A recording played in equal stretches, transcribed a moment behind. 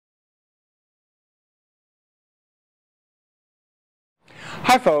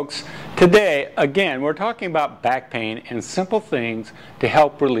Hi folks, today again we're talking about back pain and simple things to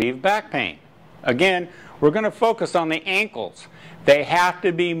help relieve back pain. Again, we're going to focus on the ankles. They have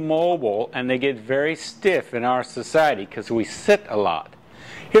to be mobile and they get very stiff in our society because we sit a lot.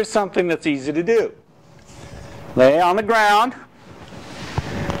 Here's something that's easy to do. Lay on the ground,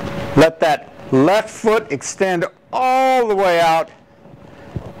 let that left foot extend all the way out,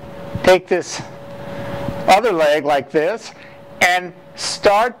 take this other leg like this, and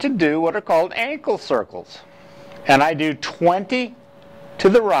start to do what are called ankle circles. And I do 20 to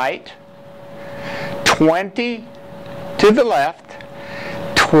the right, 20 to the left,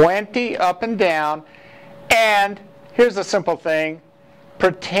 20 up and down, and here's a simple thing.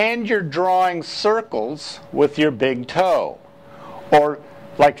 Pretend you're drawing circles with your big toe, or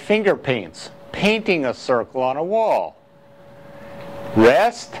like finger paints, painting a circle on a wall.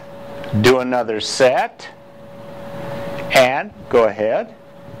 Rest, do another set, and go ahead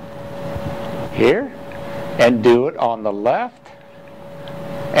here and do it on the left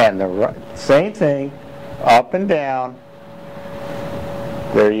and the right. Same thing, up and down.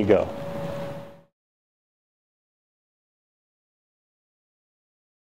 There you go.